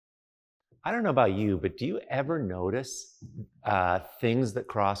I don't know about you, but do you ever notice things that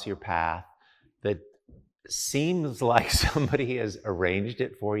cross your path that seems like somebody has arranged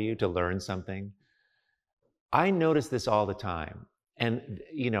it for you to learn something? I notice this all the time. And,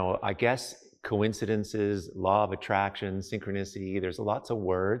 I guess coincidences, law of attraction, synchronicity, there's lots of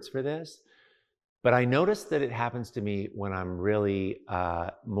words for this. But I notice that it happens to me when I'm really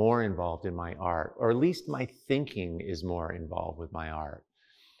more involved in my art, or at least my thinking is more involved with my art.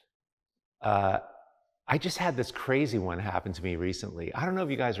 Uh, I just had this crazy one happen to me recently. I don't know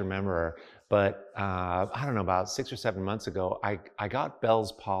if you guys remember, but I don't know, about 6 or 7 months ago, I got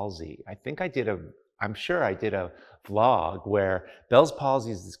Bell's palsy. I'm sure I did a vlog where Bell's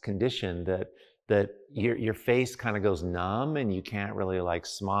palsy is this condition that your face kind of goes numb and you can't really like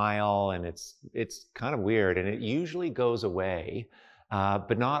smile, and it's kind of weird, and it usually goes away,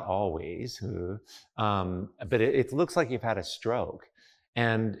 but not always. But it looks like you've had a stroke.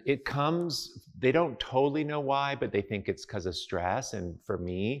 And it comes, they don't totally know why, but they think it's because of stress. And for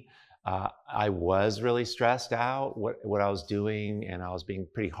me, I was really stressed out what I was doing, and I was being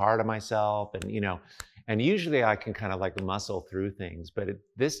pretty hard on myself. And usually I can kind of like muscle through things. But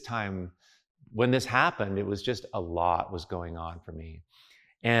this time, when this happened, it was just a lot was going on for me.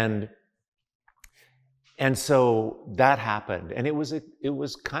 And so that happened. And it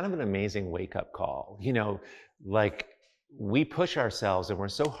was kind of an amazing wake-up call. Like, we push ourselves and we're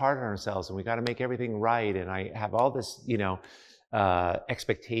so hard on ourselves, and we got to make everything right. And I have all this,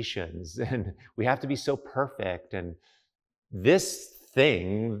 expectations, and we have to be so perfect. And this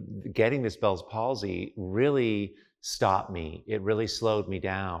thing, getting this Bell's palsy, really stopped me. It really slowed me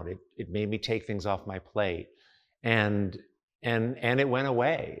down. It made me take things off my plate, and it went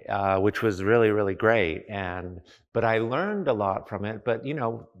away, which was really, really great. But I learned a lot from it. But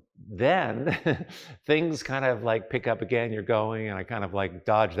then things kind of like pick up again. You're going, and I kind of like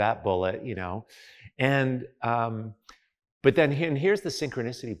dodge that bullet, and but then here's the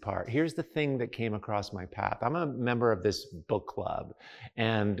synchronicity part. Here's the thing that came across my path. I'm a member of this book club,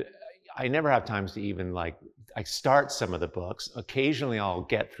 and I never have times to even I start some of the books. Occasionally I'll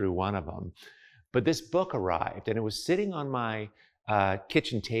get through one of them. But this book arrived, and it was sitting on my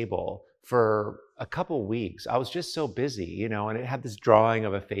kitchen table for a couple weeks. I was just so busy, and it had this drawing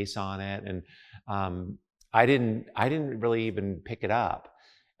of a face on it, and I didn't really even pick it up.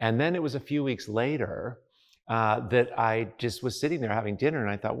 And then it was a few weeks later that I just was sitting there having dinner, and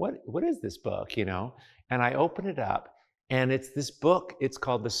I thought, what is this book, And I opened it up, and it's this book. It's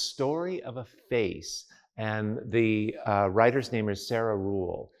called The Story of a Face, and the writer's name is Sarah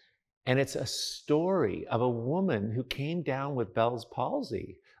Rule. And it's a story of a woman who came down with Bell's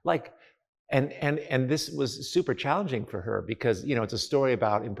palsy. And this was super challenging for her because, it's a story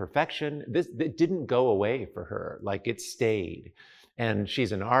about imperfection. It didn't go away for her. It stayed. And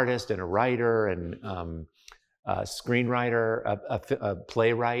she's an artist and a writer and a screenwriter, a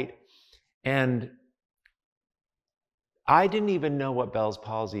playwright. And I didn't even know what Bell's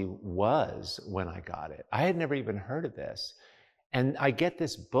palsy was when I got it. I had never even heard of this. And I get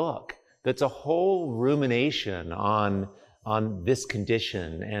this book that's a whole rumination on this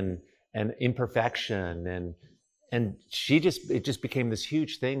condition and imperfection, and it just became this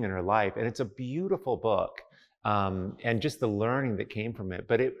huge thing in her life. And it's a beautiful book, and just the learning that came from it.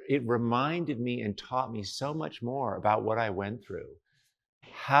 But it reminded me and taught me so much more about what I went through.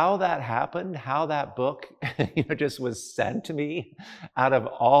 How that happened, how that book just was sent to me out of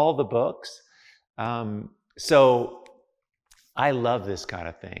all the books. So I love this kind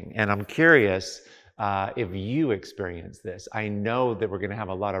of thing, and I'm curious if you experience this. I know that we're going to have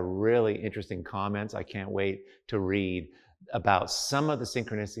a lot of really interesting comments. I can't wait to read about some of the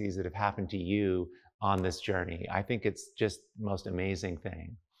synchronicities that have happened to you on this journey. I think it's just the most amazing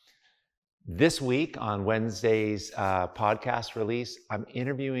thing. This week on Wednesday's podcast release, I'm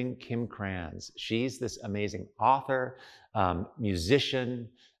interviewing Kim Krans. She's this amazing author, musician,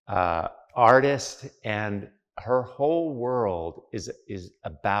 artist, and her whole world is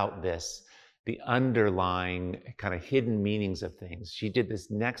about this, the underlying kind of hidden meanings of things. She did this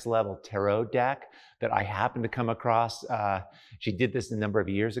next level tarot deck that I happened to come across. She did this a number of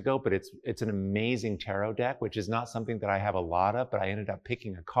years ago, but it's an amazing tarot deck, which is not something that I have a lot of, but I ended up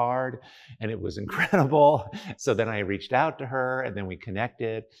picking a card, and it was incredible. So then I reached out to her, and then we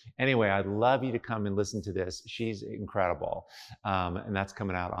connected. Anyway, I'd love you to come and listen to this. She's incredible. And that's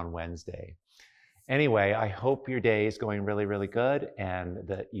coming out on Wednesday. Anyway, I hope your day is going really, really good, and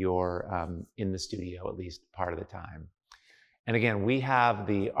that you're in the studio at least part of the time. And again, we have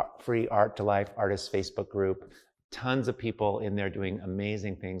the free Art2Life Artists Facebook group. Tons of people in there doing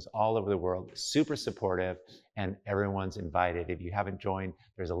amazing things all over the world, super supportive, and everyone's invited. If you haven't joined,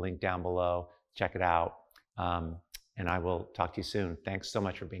 there's a link down below. Check it out. And I will talk to you soon. Thanks so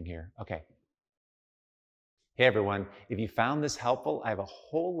much for being here. Okay. Hey everyone, if you found this helpful, I have a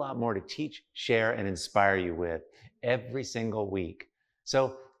whole lot more to teach, share, and inspire you with every single week.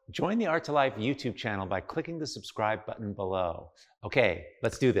 So join the Art2Life YouTube channel by clicking the subscribe button below. Okay,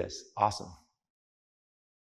 let's do this. Awesome.